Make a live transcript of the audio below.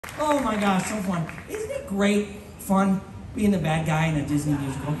Oh my gosh, so fun. Isn't it great fun being the bad guy in a Disney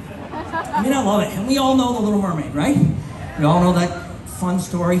musical? I mean, I love it. And we all know The Little Mermaid, right? We all know that fun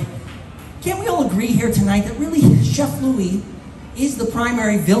story. Can't we all agree here tonight that really Chef Louis is the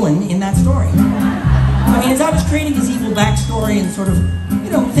primary villain in that story? I mean, as I was creating his evil backstory and sort of,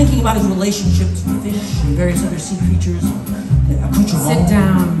 thinking about his relationships with fish and various other sea creatures, Sit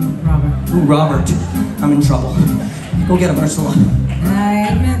down, Robert. Ooh, Robert, I'm in trouble. Go get him, Ursula. I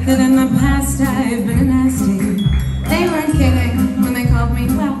admit that in the past I've been nasty. They weren't kidding when they called me,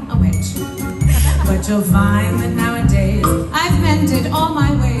 well, a witch. But you'll find that nowadays I've mended all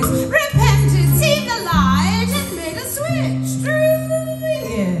my ways, repented, seen the light, and made a switch. True,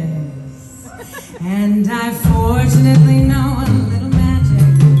 yes. And I fortunately know a little magic.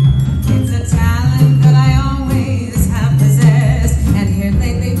 It's a talent that I always have possessed. And here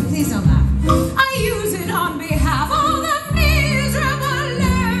lately, please don't laugh, I use it on behalf of the miserable,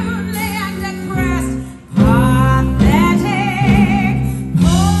 lonely, and depressed, pathetic,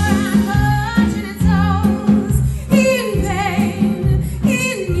 poor, unfortunate souls in pain,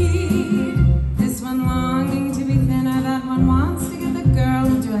 in need. This one longing to be thinner, that one wants to get the girl.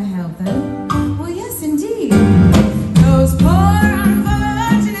 Do I help them? Well, yes, indeed. Those poor,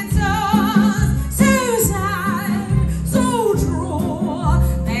 unfortunate souls, so sad, so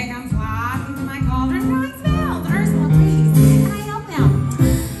true. They come flocking to my cauldron, throwing spells, Ursula, please. And I help them.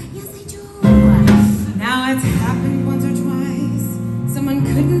 Yes, I do. Now it's happened once or twice. Someone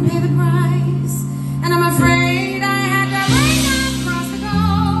couldn't pay the price, and I'm afraid I had to ring across the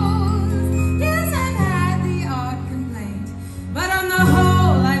coast. Yes, I've had the odd complaint, but on the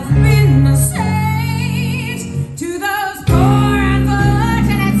whole, I've been a saint to those poor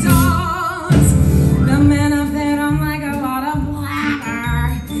unfortunate souls. The men up there don't like a lot of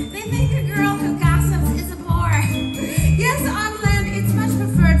blabber. They think a girl who gossips is a bore. Yes, on land, it's much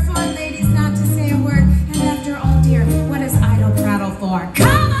preferred for ladies not to say a word. And after all, dear, what is idle prattle for?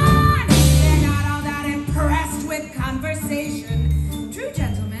 Come on! They're not all that impressed with conversation. True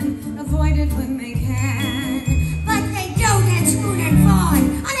gentlemen avoid it when they can. But they don't and swoon and fawn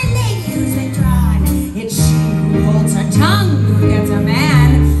on a lady who's withdrawn. It's she who holds her tongue who gets a man.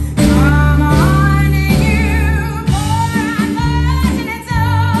 Come on, you poor unfortunate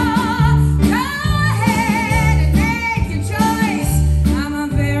soul. Go ahead and make your choice. I'm a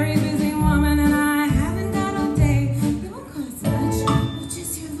very busy woman and I haven't got all day. It won't cost much, but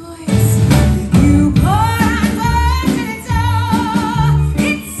just your voice. You poor unfortunate soul.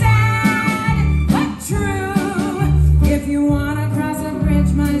 It's sad, but true. If you wanna cross a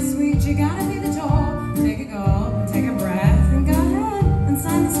bridge, my sweet, you gotta pay the toll. Take a gulp, take a breath, and go ahead and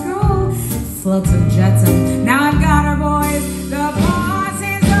sign the scroll. Floats of jetsam,